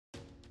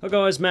Hi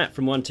guys, Matt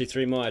from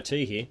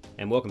 123myIT here,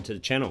 and welcome to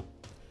the channel.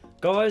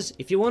 Guys,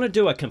 if you want to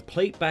do a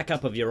complete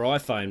backup of your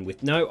iPhone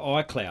with no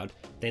iCloud,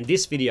 then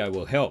this video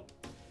will help.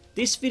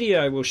 This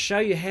video will show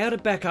you how to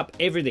back up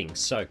everything,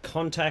 so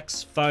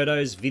contacts,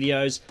 photos,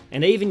 videos,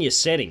 and even your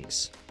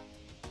settings.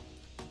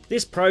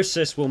 This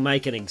process will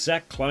make an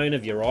exact clone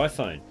of your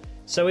iPhone.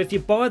 So if you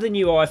buy the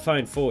new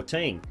iPhone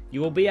 14,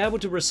 you will be able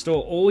to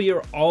restore all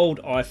your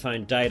old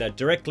iPhone data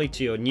directly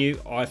to your new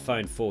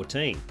iPhone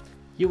 14.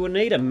 You will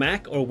need a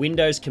Mac or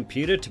Windows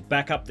computer to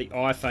back up the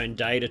iPhone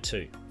data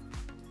to.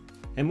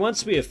 And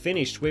once we are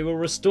finished, we will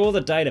restore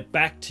the data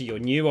back to your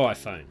new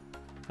iPhone.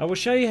 I will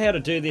show you how to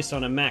do this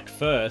on a Mac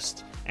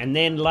first, and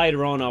then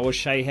later on I will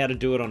show you how to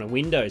do it on a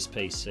Windows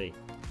PC.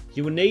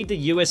 You will need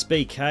the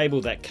USB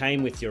cable that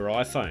came with your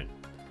iPhone.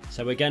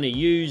 So we're going to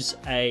use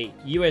a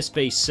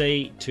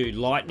USB-C to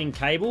Lightning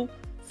cable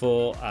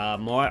for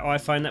my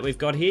iPhone that we've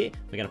got here.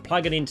 We're going to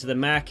plug it into the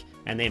Mac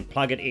and then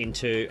plug it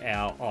into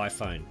our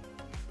iPhone.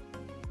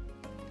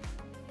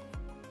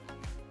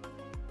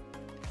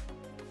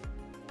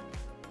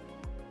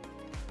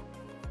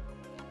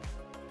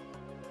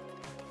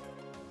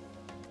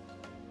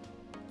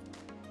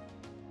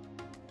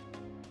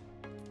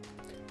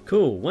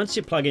 Cool, once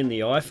you plug in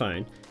the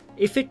iPhone,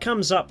 if it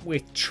comes up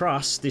with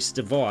Trust this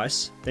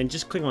device, then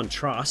just click on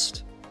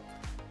Trust.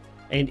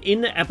 And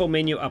in the Apple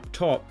menu up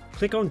top,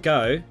 click on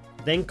Go,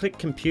 then click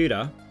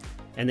Computer,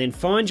 and then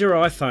find your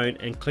iPhone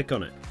and click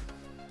on it.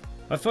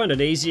 I find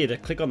it easier to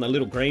click on the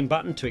little green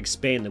button to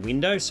expand the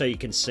window so you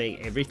can see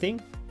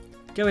everything.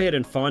 Go ahead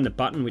and find the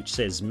button which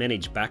says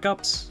Manage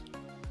Backups.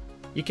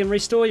 You can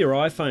restore your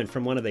iPhone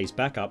from one of these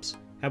backups.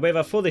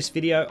 However, for this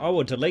video, I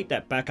will delete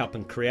that backup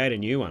and create a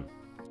new one.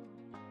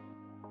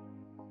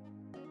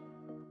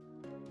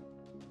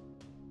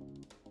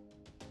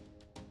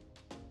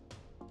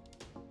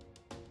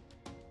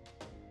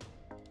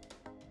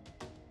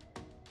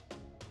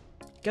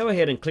 Go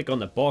ahead and click on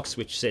the box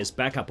which says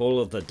backup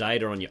all of the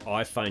data on your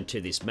iPhone to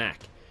this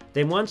Mac.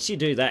 Then once you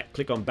do that,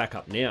 click on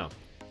Backup Now.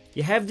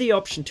 You have the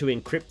option to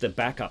encrypt the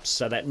backups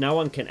so that no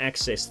one can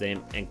access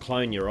them and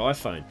clone your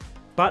iPhone.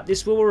 But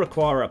this will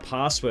require a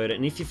password,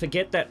 and if you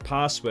forget that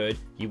password,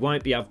 you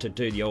won't be able to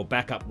do your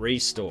backup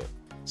restore.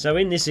 So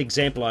in this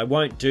example, I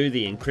won't do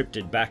the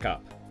encrypted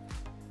backup.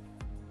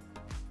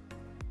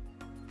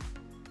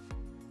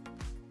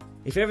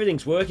 If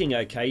everything's working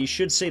okay, you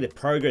should see the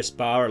progress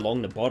bar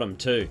along the bottom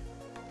too.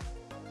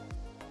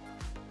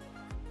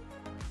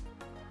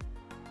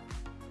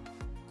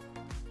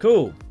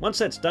 Cool, once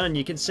that's done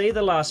you can see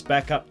the last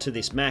backup to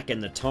this Mac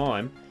and the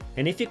time,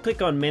 and if you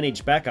click on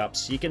Manage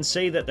Backups you can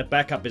see that the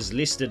backup is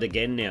listed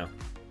again now.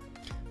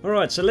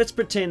 Alright, so let's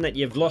pretend that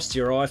you've lost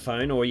your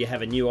iPhone or you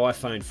have a new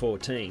iPhone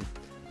 14.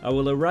 I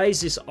will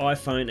erase this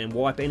iPhone and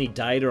wipe any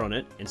data on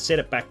it and set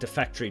it back to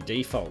factory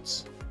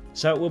defaults.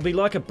 So it will be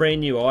like a brand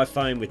new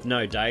iPhone with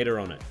no data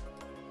on it.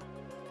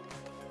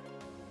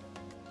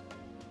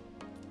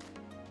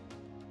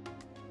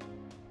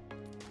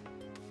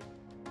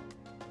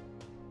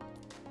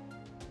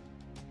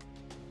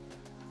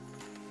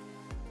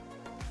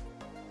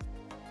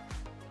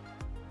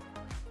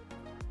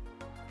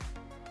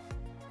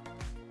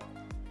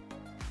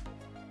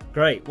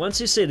 Great, once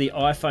you see the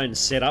iPhone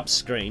setup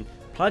screen,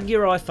 plug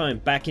your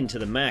iPhone back into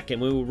the Mac and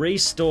we will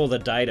restore the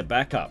data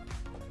backup.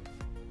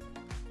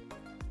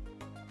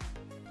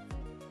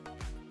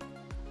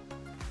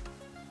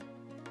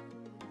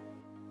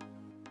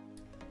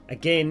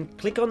 Again,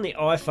 click on the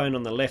iPhone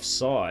on the left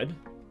side.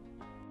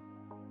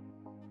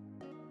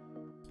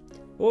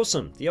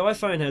 Awesome, the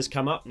iPhone has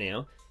come up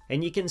now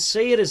and you can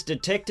see it has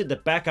detected the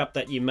backup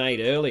that you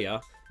made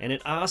earlier and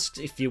it asks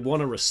if you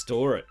want to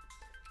restore it.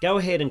 Go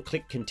ahead and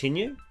click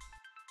Continue.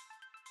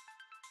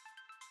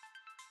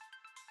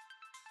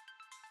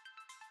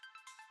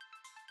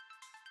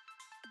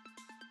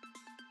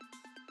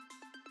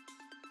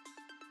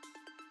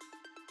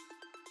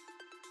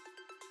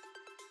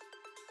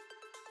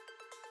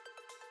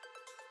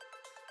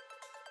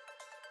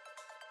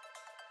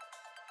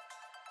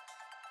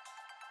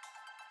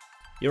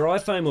 Your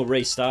iPhone will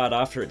restart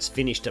after it's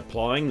finished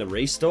applying the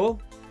restore.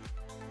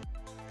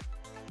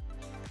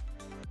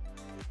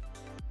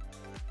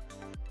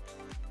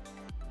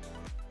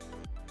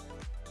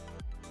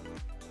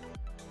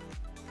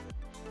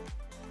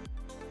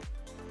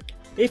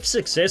 If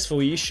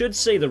successful, you should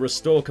see the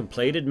Restore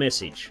Completed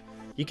message.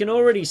 You can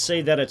already see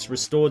that it's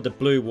restored the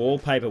blue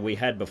wallpaper we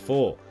had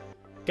before.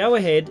 Go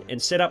ahead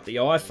and set up the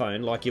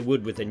iPhone like you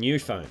would with a new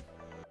phone.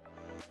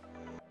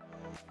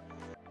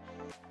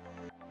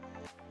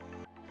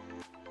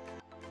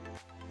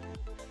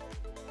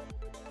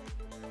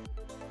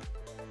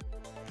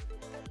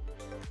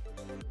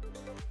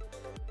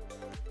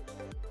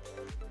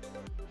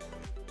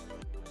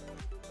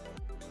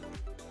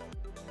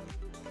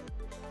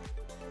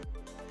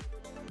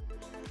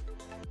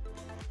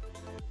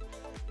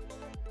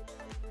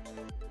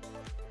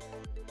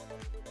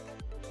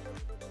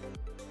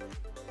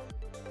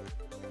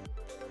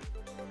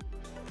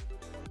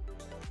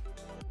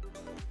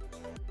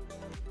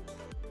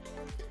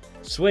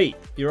 Sweet,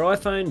 your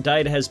iPhone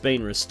data has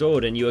been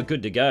restored and you are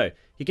good to go.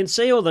 You can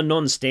see all the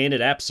non-standard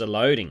apps are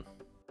loading.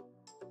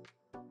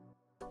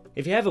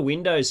 If you have a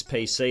Windows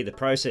PC, the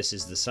process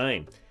is the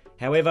same.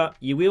 However,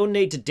 you will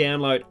need to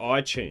download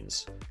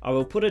iTunes. I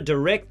will put a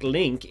direct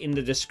link in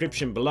the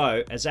description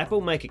below, as Apple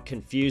make it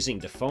confusing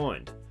to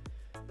find.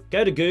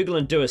 Go to Google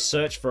and do a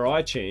search for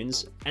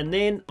iTunes, and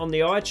then on the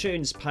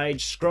iTunes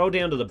page scroll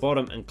down to the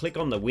bottom and click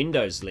on the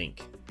Windows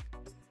link.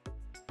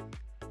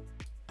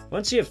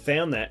 Once you have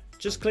found that,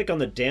 just click on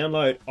the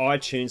Download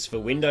iTunes for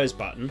Windows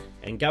button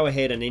and go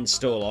ahead and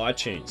install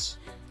iTunes.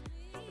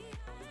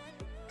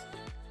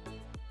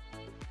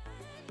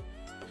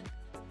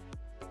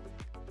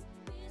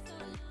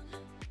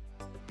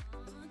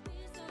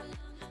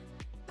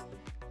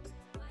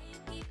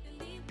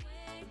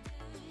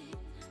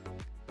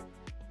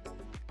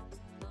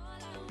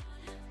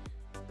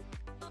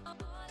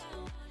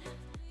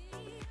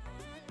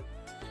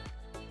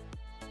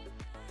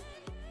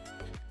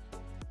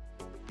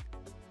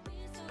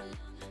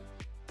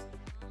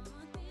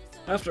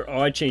 After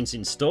iTunes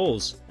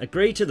installs,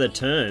 agree to the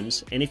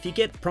terms, and if you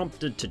get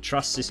prompted to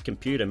trust this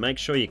computer, make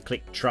sure you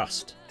click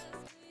Trust.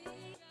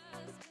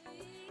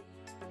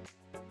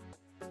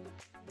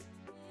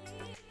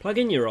 Plug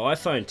in your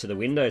iPhone to the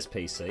Windows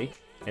PC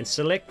and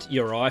select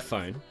your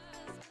iPhone.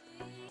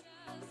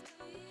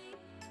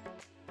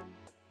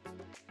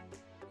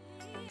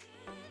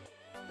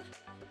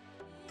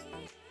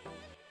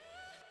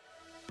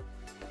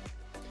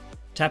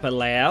 Tap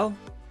Allow.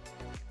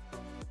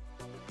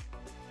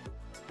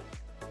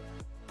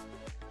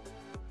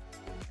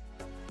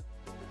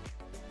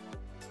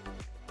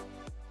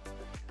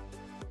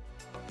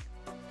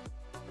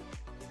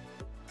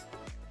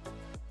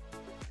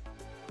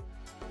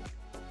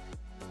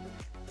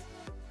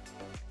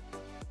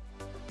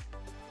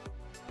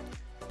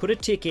 Put a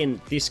tick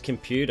in This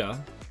Computer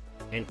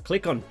and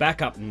click on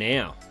Backup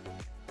Now.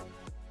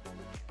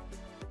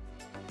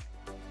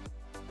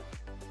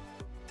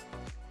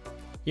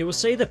 You will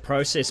see the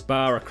process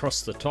bar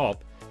across the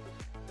top.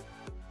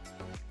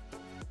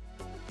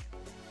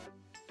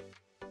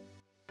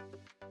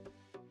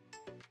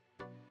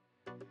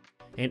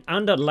 And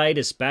under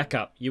Latest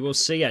Backup, you will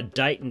see a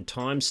date and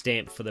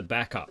timestamp for the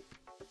backup.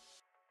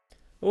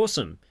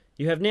 Awesome!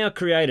 You have now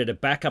created a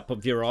backup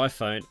of your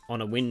iPhone on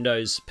a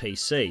Windows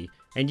PC,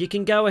 and you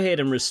can go ahead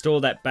and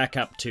restore that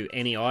backup to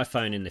any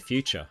iPhone in the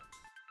future.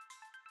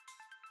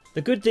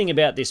 The good thing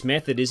about this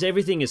method is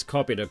everything is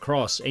copied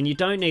across and you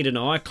don't need an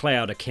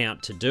iCloud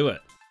account to do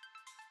it.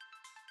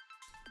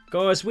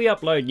 Guys, we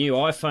upload new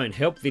iPhone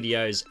help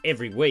videos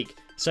every week,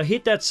 so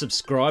hit that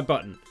subscribe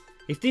button.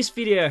 If this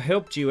video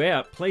helped you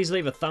out, please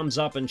leave a thumbs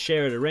up and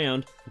share it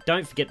around.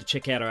 Don't forget to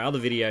check out our other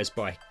videos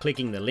by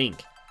clicking the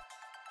link.